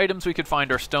 Best items we could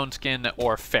find are stone skin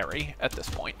or fairy at this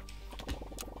point.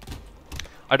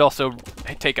 I'd also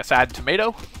take a sad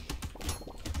tomato.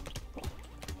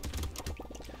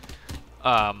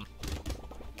 And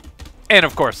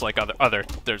of course, like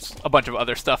there's a bunch of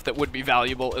other stuff that would be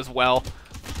valuable as well.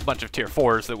 A bunch of tier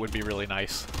 4s that would be really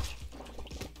nice.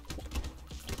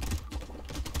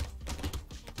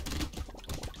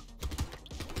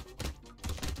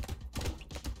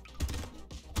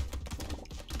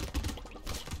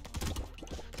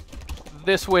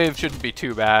 This wave shouldn't be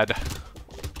too bad.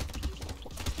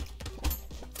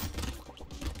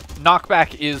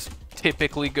 Knockback is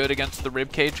typically good against the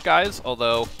ribcage guys,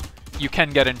 although you can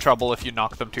get in trouble if you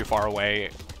knock them too far away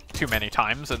too many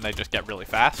times and they just get really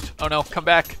fast. Oh no, come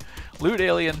back. Loot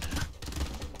alien.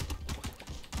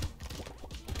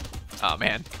 Oh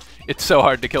man, it's so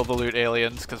hard to kill the loot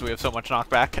aliens because we have so much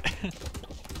knockback.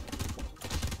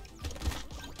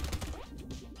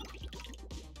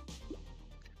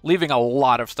 Leaving a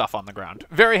lot of stuff on the ground.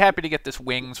 Very happy to get this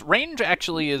wings. Range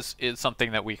actually is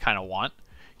something that we kind of want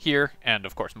here, and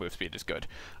of course move speed is good.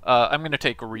 I'm going to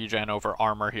take regen over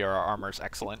armor here. Our armor is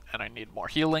excellent, and I need more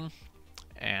healing.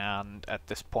 And at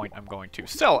this point, I'm going to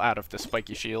sell out of this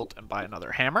spiky shield and buy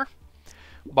another hammer.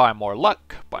 Buy more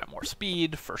luck, buy more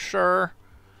speed for sure.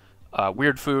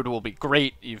 Weird food will be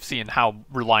great. You've seen how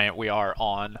reliant we are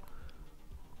on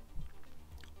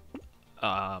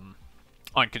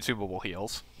consumable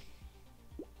heals.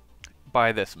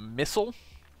 Buy this missile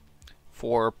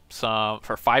for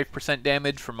 5%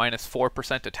 damage for minus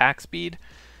 4% attack speed.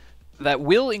 That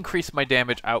will increase my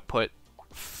damage output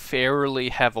fairly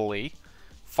heavily.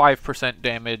 5%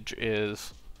 damage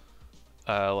is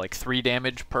like 3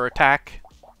 damage per attack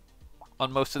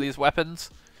on most of these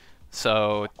weapons,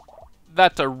 so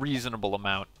that's a reasonable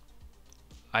amount.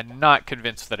 I'm not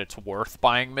convinced that it's worth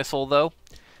buying missile though.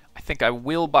 I think I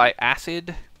will buy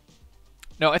acid.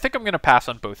 No, I think I'm going to pass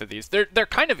on both of these. They're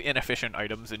kind of inefficient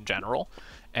items in general,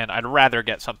 and I'd rather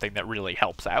get something that really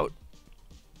helps out.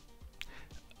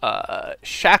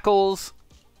 Shackles,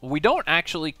 we don't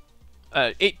actually...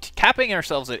 capping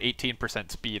ourselves at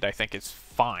 18% speed I think is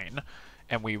fine,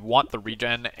 and we want the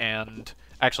regen, and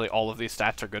actually all of these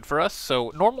stats are good for us.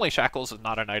 So normally Shackles is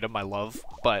not an item I love,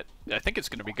 but I think it's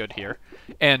going to be good here.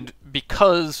 And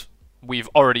because we've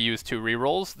already used 2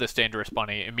 rerolls, this Dangerous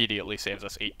Bunny immediately saves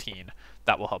us 18.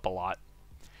 That will help a lot.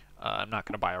 I'm not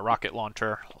going to buy a rocket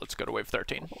launcher. Let's go to wave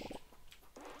 13.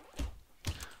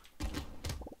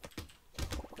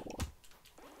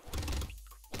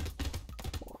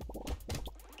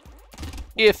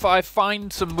 If I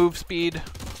find some move speed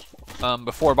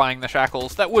before buying the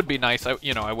shackles, that would be nice. I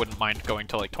wouldn't mind going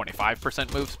to like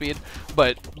 25% move speed,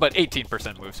 but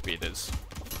 18% move speed is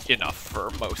enough for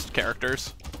most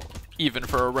characters, even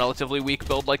for a relatively weak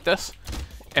build like this.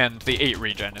 And the 8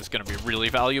 regen is going to be really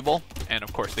valuable, and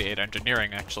of course the 8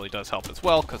 engineering actually does help as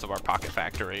well because of our pocket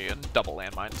factory and double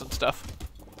landmines and stuff.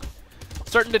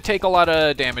 Starting to take a lot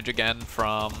of damage again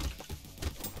from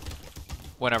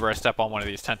whenever I step on one of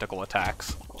these tentacle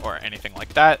attacks or anything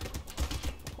like that.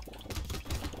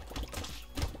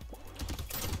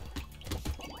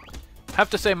 Have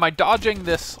to say, my dodging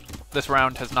this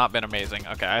round has not been amazing.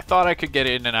 Okay, I thought I could get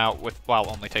in and out while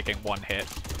only taking 1 hit,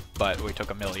 but we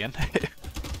took a million.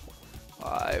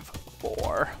 5,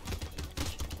 4,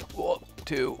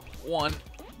 2, 1.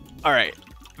 Alright,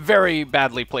 very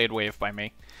badly played wave by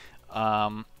me.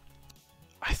 I'm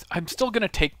still going to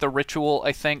take the ritual,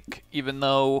 I think, even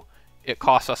though it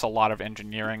costs us a lot of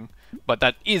engineering, but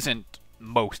that isn't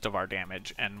most of our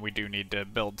damage, and we do need to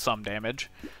build some damage.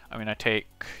 I'm going to take...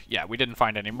 Yeah, we didn't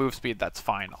find any move speed. That's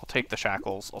fine. I'll take the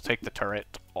shackles. I'll take the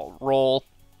turret. I'll roll.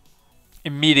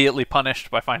 Immediately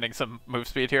punished by finding some move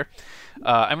speed here.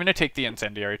 I'm going to take the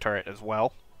incendiary turret as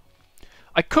well.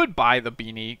 I could buy the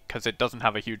beanie because it doesn't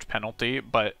have a huge penalty,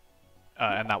 but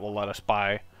and that will let us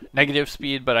buy negative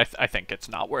speed, but I think it's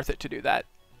not worth it to do that.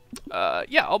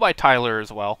 Yeah, I'll buy Tyler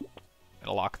as well.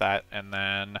 It'll lock that, and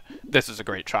then this is a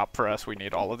great shop for us. We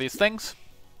need all of these things.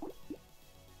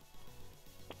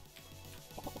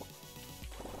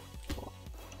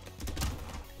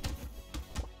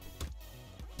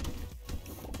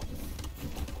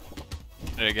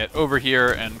 To get over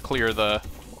here and clear the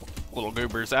little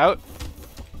goobers out.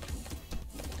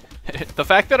 The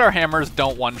fact that our hammers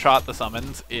don't one-shot the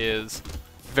summons is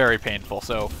very painful,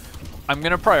 so I'm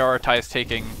going to prioritize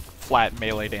taking flat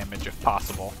melee damage if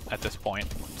possible at this point,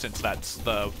 since that's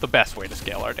the best way to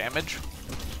scale our damage.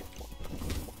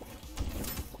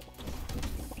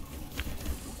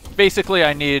 Basically,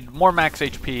 I need more max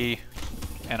HP,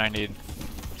 and I need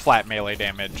flat melee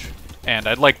damage, and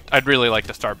I'd really like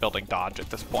to start building dodge at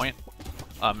this point,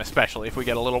 especially if we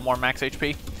get a little more max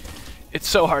HP. It's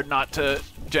so hard not to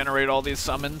generate all these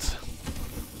summons.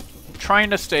 Trying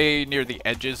to stay near the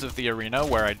edges of the arena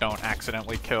where I don't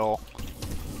accidentally kill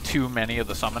too many of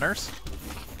the summoners.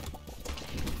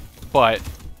 But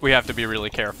we have to be really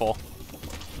careful.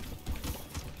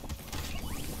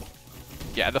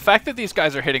 Yeah, the fact that these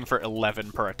guys are hitting for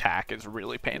 11 per attack is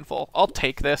really painful. I'll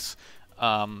take this.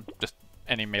 Just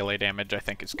any melee damage I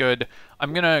think is good.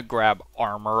 I'm going to grab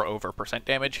armor over percent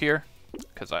damage here.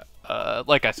 Because,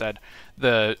 like I said,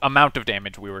 the amount of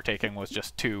damage we were taking was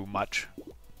just too much.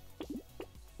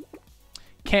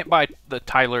 Can't buy the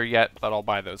Tyler yet, but I'll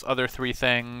buy those other 3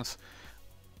 things.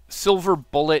 Silver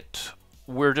Bullet,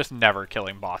 we're just never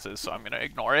killing bosses, so I'm going to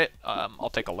ignore it. I'll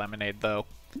take a Lemonade, though,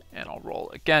 and I'll roll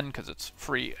again, because it's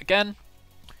free again.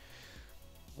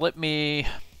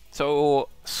 So,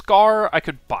 Scar, I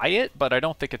could buy it, but I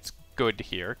don't think it's good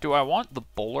here. Do I want the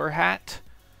bowler hat?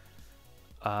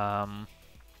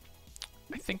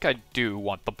 I think I do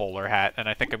want the bowler hat, and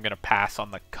I think I'm going to pass on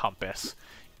the compass,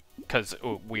 because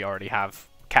we already have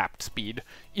capped speed,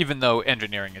 even though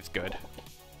engineering is good.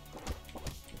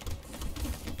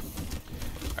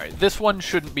 Alright, this one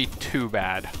shouldn't be too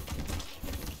bad,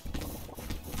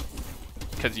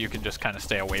 because you can just kind of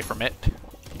stay away from it.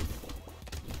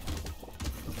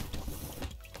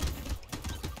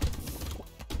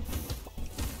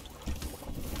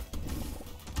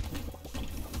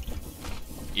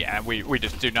 Yeah, we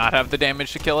just do not have the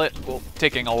damage to kill it. Well,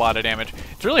 taking a lot of damage.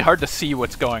 It's really hard to see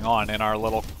what's going on in our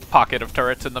little pocket of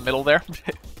turrets in the middle there.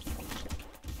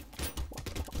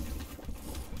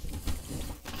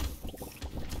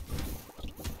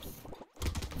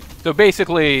 So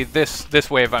basically,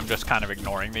 this wave I'm just kind of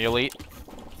ignoring the elite.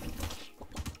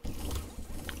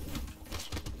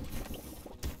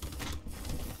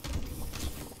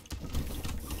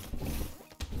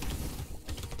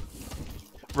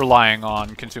 Relying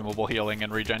on consumable healing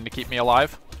and regen to keep me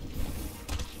alive.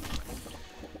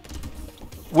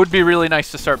 Would be really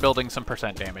nice to start building some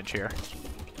percent damage here.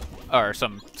 Or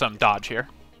some dodge here.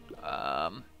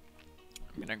 I'm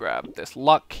gonna grab this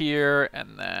luck here,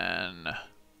 and then...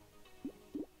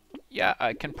 Yeah,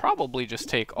 I can probably just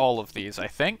take all of these, I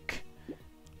think.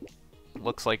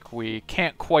 Looks like we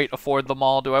can't quite afford them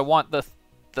all. Do I want the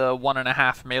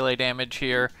 1.5 melee damage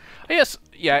here? I guess,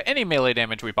 yeah, any melee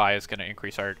damage we buy is going to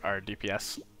increase our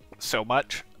DPS so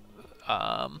much.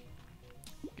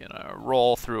 Gonna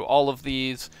roll through all of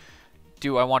these.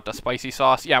 Do I want the spicy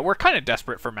sauce? Yeah, we're kind of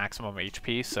desperate for maximum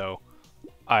HP, so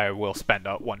I will spend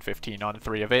a 115 on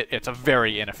 3 of it. It's a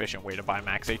very inefficient way to buy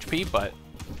max HP, but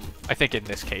I think in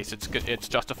this case it's good. It's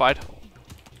justified.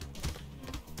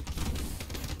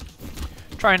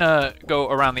 Trying to go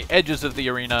around the edges of the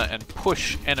arena and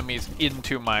push enemies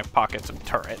into my pockets of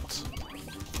turrets,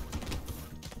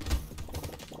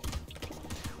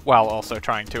 while also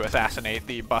trying to assassinate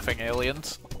the buffing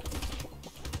aliens.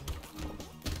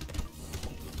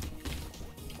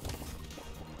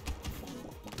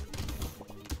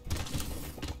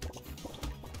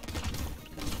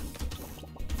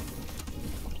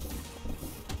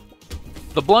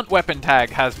 The blunt weapon tag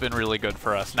has been really good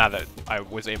for us now that I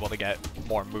was able to get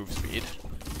more move speed.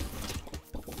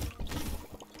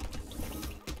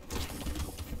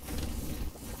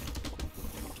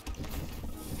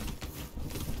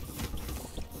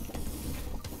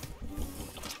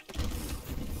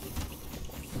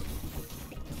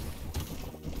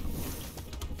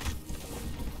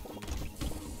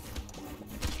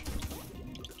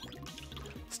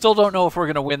 Still don't know if we're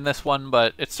going to win this one,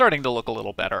 but it's starting to look a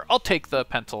little better. I'll take the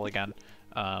pencil again.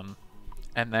 And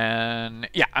then,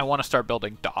 yeah, I want to start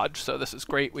building dodge, so this is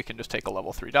great. We can just take a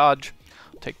level 3 dodge.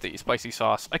 Take the spicy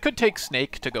sauce. I could take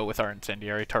snake to go with our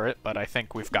incendiary turret, but I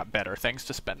think we've got better things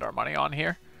to spend our money on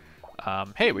here.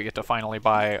 Hey, we get to finally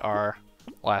buy our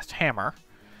last hammer.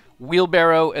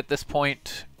 Wheelbarrow at this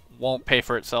point won't pay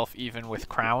for itself even with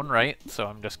crown, right? So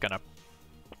I'm just going to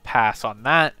pass on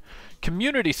that.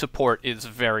 Community support is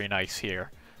very nice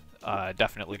here.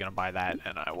 Definitely going to buy that,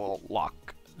 and I will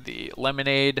lock the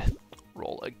lemonade.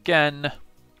 Roll again.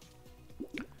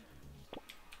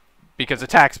 Because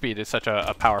attack speed is such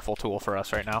a powerful tool for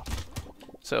us right now.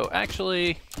 So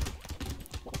actually,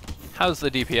 how's the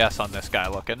DPS on this guy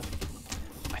looking?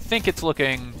 I think it's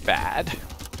looking bad.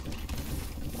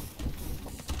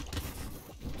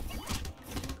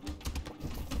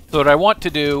 So what I want to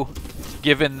do,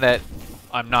 given that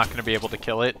I'm not going to be able to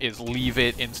kill it, is leave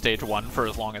it in stage 1 for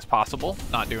as long as possible,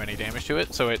 not do any damage to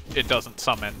it, so it doesn't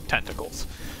summon tentacles.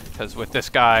 Because with this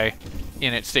guy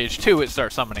in its stage 2, it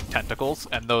starts summoning tentacles,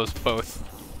 and those both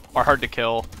are hard to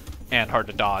kill and hard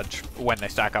to dodge when they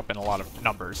stack up in a lot of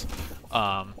numbers.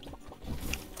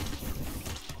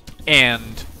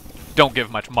 And don't give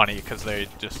much money because they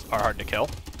just are hard to kill.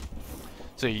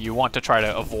 So you want to try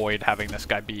to avoid having this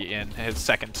guy be in his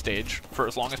second stage for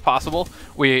as long as possible.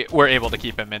 We were able to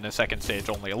keep him in his second stage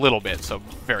only a little bit, so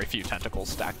very few tentacles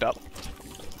stacked up.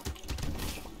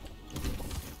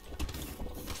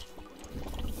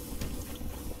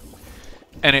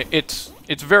 And it's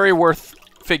very worth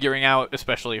figuring out,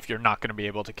 especially if you're not going to be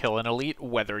able to kill an elite,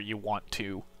 whether you want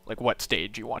to, like what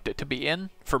stage you want it to be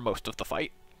in for most of the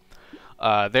fight.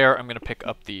 There, I'm going to pick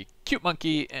up the cute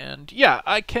monkey, and yeah,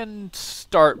 I can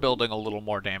start building a little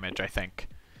more damage, I think.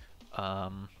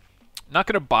 Not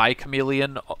going to buy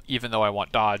chameleon, even though I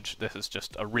want dodge. This is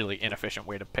just a really inefficient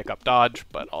way to pick up dodge,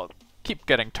 but I'll keep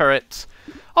getting turrets.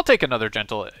 I'll take another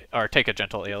gentle, or take a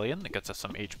gentle alien that gets us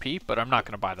some HP, but I'm not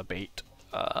going to buy the bait.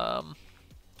 I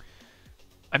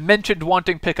mentioned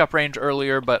wanting pickup range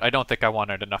earlier, but I don't think I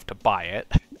wanted enough to buy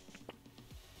it.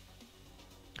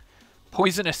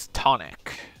 Poisonous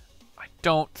tonic. I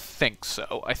don't think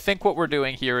so. I think what we're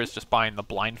doing here is just buying the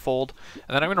blindfold,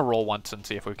 and then I'm going to roll once and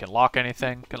see if we can lock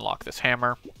anything. Can lock this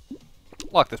hammer.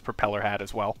 Lock this propeller hat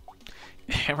as well.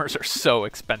 Hammers are so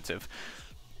expensive.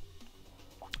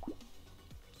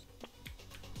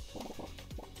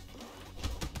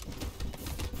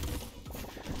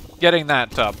 Getting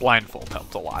that blindfold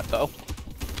helped a lot, though.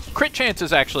 Crit chance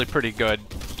is actually pretty good,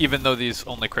 even though these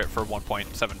only crit for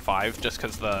 1.75, just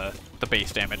because the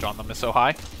base damage on them is so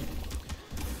high.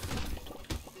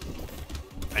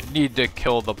 I need to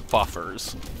kill the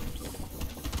buffers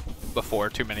before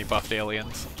too many buffed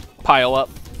aliens pile up.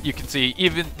 You can see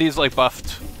even these like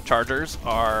buffed chargers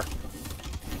are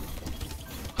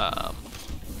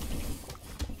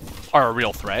a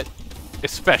real threat,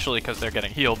 especially because they're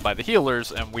getting healed by the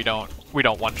healers, and we don't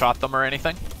one-shot them or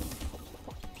anything.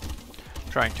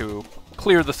 Trying to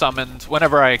clear the summons.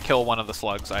 Whenever I kill one of the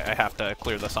slugs, I have to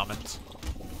clear the summons.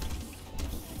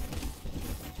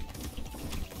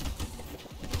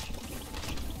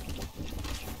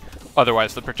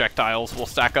 Otherwise, the projectiles will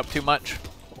stack up too much.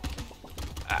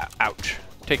 Ouch.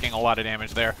 Taking a lot of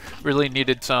damage there. Really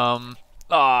needed some...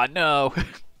 Aw, no.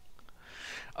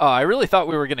 I really thought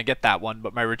we were going to get that one,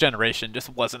 but my regeneration just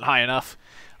wasn't high enough.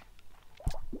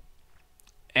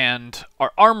 And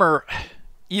our armor,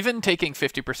 even taking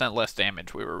 50% less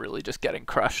damage, we were really just getting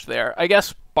crushed there. I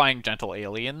guess buying Gentle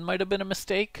Alien might have been a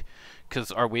mistake,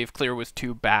 because our wave clear was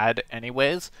too bad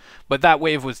anyways. But that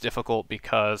wave was difficult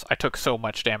because I took so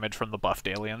much damage from the buffed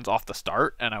aliens off the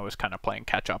start, and I was kind of playing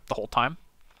catch-up the whole time.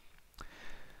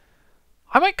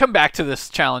 I might come back to this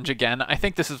challenge again. I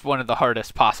think this is one of the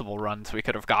hardest possible runs we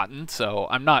could have gotten, so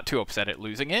I'm not too upset at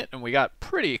losing it, and we got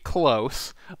pretty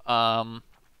close.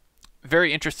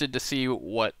 Very interested to see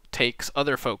what takes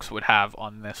other folks would have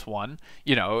on this one.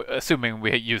 You know, assuming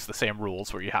we use the same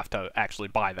rules where you have to actually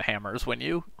buy the hammers when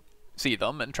you see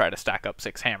them and try to stack up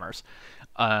 6 hammers.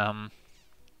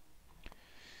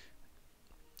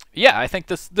 Yeah, I think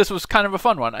this was kind of a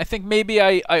fun one. I think maybe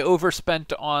I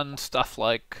overspent on stuff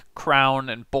like crown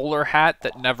and bowler hat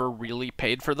that never really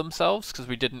paid for themselves because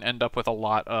we didn't end up with a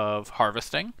lot of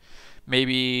harvesting.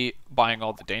 Maybe buying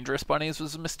all the dangerous bunnies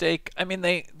was a mistake. I mean,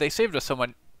 they saved us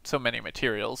so many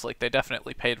materials. Like, they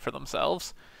definitely paid for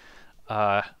themselves.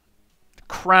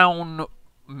 Crown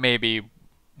maybe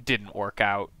didn't work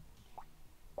out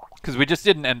because we just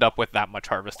didn't end up with that much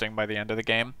harvesting by the end of the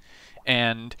game.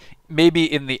 And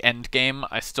maybe in the end game,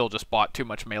 I still just bought too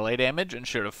much melee damage and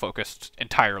should have focused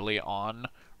entirely on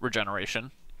regeneration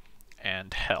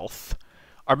and health.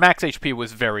 Our max HP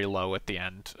was very low at the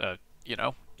end, you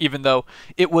know, even though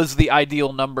it was the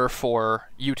ideal number for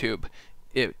YouTube,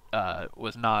 it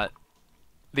was not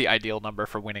the ideal number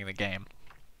for winning the game.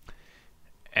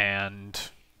 And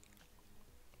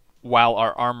while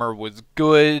our armor was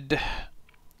good,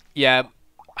 yeah,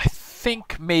 I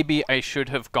think maybe I should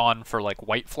have gone for like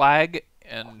White Flag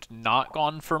and not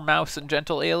gone for Mouse and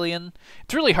Gentle Alien.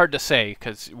 It's really hard to say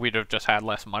because we'd have just had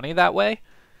less money that way.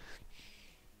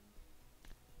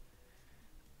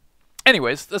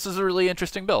 Anyways, this is a really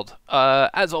interesting build.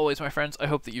 As always, my friends, I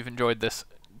hope that you've enjoyed this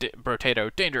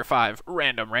Brotato Danger 5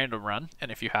 random run.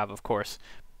 And if you have, of course,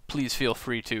 please feel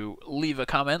free to leave a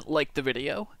comment, like the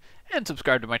video, and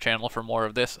subscribe to my channel for more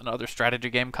of this and other strategy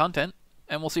game content.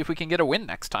 And we'll see if we can get a win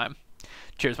next time.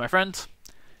 Cheers, my friends.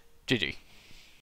 GG.